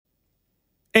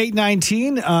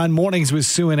8:19 on Mornings with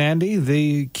Sue and Andy.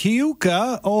 The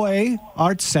Keuka OA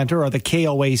Arts Centre, or the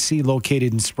KOAC,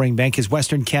 located in Springbank, is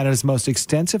Western Canada's most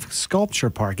extensive sculpture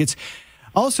park. It's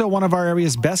also one of our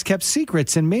area's best-kept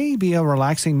secrets and may be a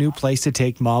relaxing new place to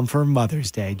take mom for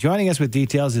Mother's Day. Joining us with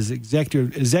details is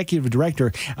Executive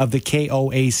Director of the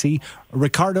KOAC,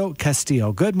 Ricardo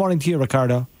Castillo. Good morning to you,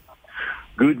 Ricardo.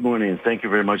 Good morning. Thank you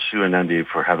very much, Sue and Andy,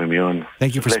 for having me on.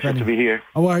 Thank you for spending. Pleasure to be here.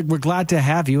 Oh, we're glad to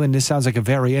have you, and this sounds like a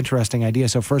very interesting idea.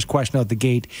 So first question out the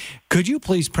gate, could you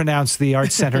please pronounce the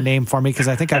Arts Center name for me? Because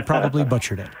I think I probably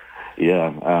butchered it.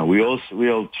 Yeah, we all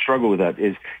struggle with that.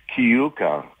 It's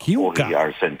Keuka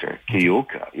Arts Center.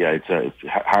 Keuka. Yeah,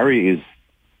 Harry is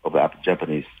of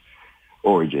Japanese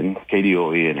origin,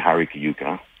 KDOE and Harry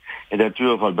Keuka. And they're two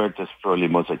of Alberta's probably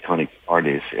most iconic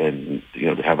artists, and they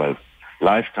have a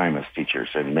lifetime as teachers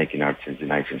and making art since the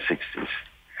 1960s,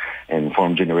 and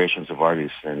formed generations of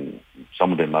artists, and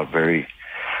some of them are very,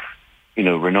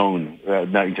 renowned,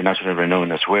 internationally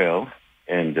renowned as well.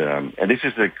 And this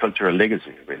is the cultural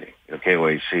legacy, really.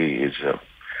 KOAC is,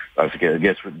 I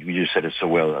guess you just said it so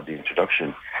well at the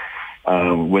introduction.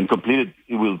 When completed,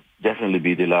 it will definitely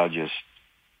be the largest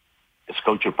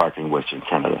sculpture park in Western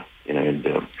Canada.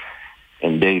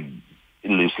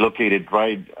 It's located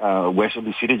right west of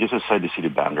the city, just outside the city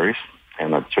boundaries,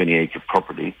 and a 20-acre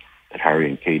property that Harry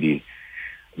and Katie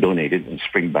donated in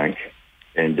Springbank.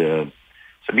 And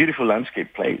it's a beautiful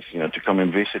landscape place, to come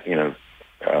and visit.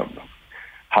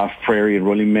 Half prairie and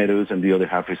rolling meadows, and the other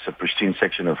half is a pristine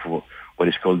section of what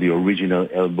is called the original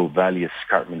Elbow Valley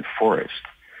Escarpment Forest.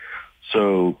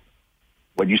 So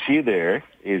what you see there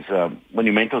is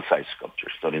monumental-sized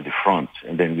sculptures done in the front,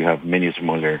 and then we have many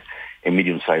smaller and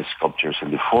medium-sized sculptures in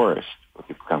the forest where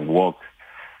people can walk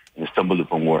and stumble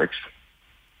upon works.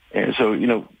 And so,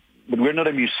 but we're not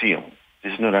a museum.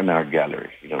 This is not an art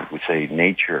gallery. We say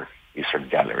nature is our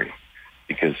gallery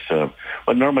because,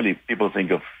 normally people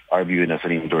think of art viewing as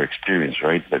an indoor experience,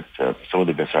 right? But some of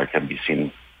the best art can be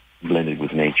seen blended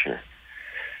with nature.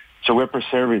 So we're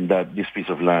preserving this piece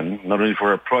of land, not only for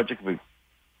our project, but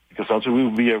because also we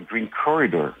will be a green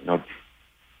corridor.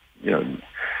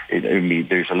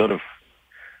 There's a lot of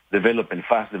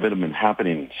fast development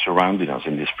happening surrounding us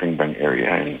in the Springbank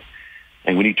area,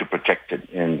 and we need to protect it.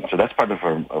 And so that's part of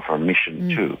our mission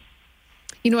too.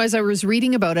 As I was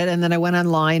reading about it, and then I went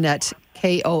online at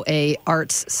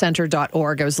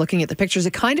koaartscenter.org, I was looking at the pictures.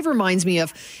 It kind of reminds me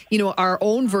of, our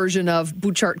own version of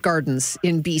Butchart Gardens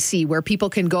in BC, where people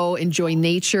can go enjoy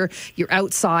nature. You're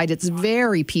outside. It's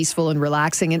very peaceful and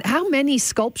relaxing. And how many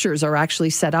sculptures are actually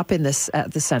set up in this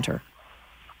at the center?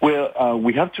 Well,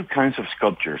 we have two kinds of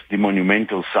sculptures. The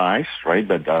monumental size, right,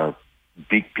 that are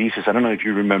big pieces. I don't know if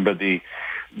you remember this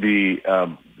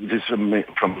is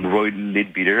from Roy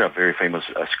Leadbeater, a very famous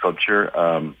sculpture.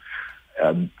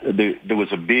 There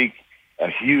was a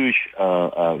huge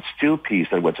steel piece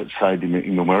that was outside the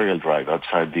Memorial Drive,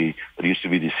 outside what used to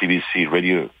be the CBC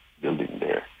radio building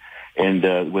there. And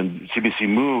when CBC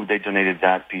moved, they donated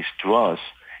that piece to us.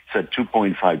 It's a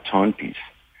 2.5-ton piece.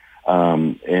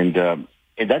 And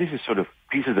that is the sort of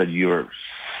pieces that you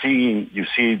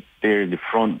see there in the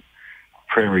front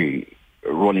prairie,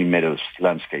 rolling meadows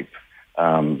landscape.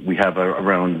 We have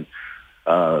around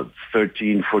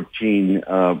 13, 14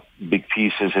 big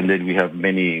pieces, and then we have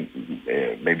many,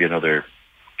 maybe another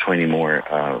 20 more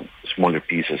smaller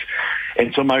pieces.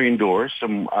 And some are indoors,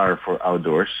 some are for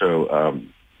outdoors. So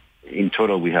in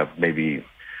total, we have maybe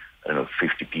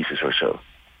 50 pieces or so.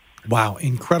 Wow,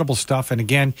 incredible stuff. And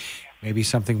again, maybe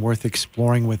something worth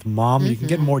exploring with mom. You can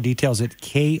get more details at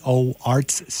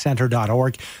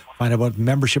koartscenter.org. Find out about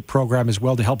membership program as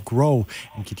well to help grow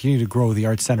and continue to grow the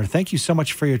Arts Center. Thank you so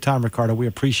much for your time, Ricardo. We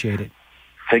appreciate it.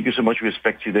 Thank you so much. We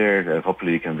expect you there.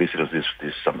 Hopefully you can visit us this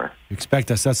summer. Expect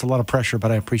us. That's a lot of pressure,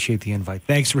 but I appreciate the invite.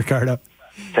 Thanks, Ricardo.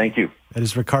 Thank you. That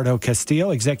is Ricardo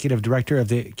Castillo, Executive Director of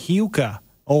the Keuka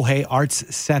OA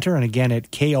Arts Center, and again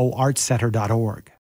at koartscenter.org.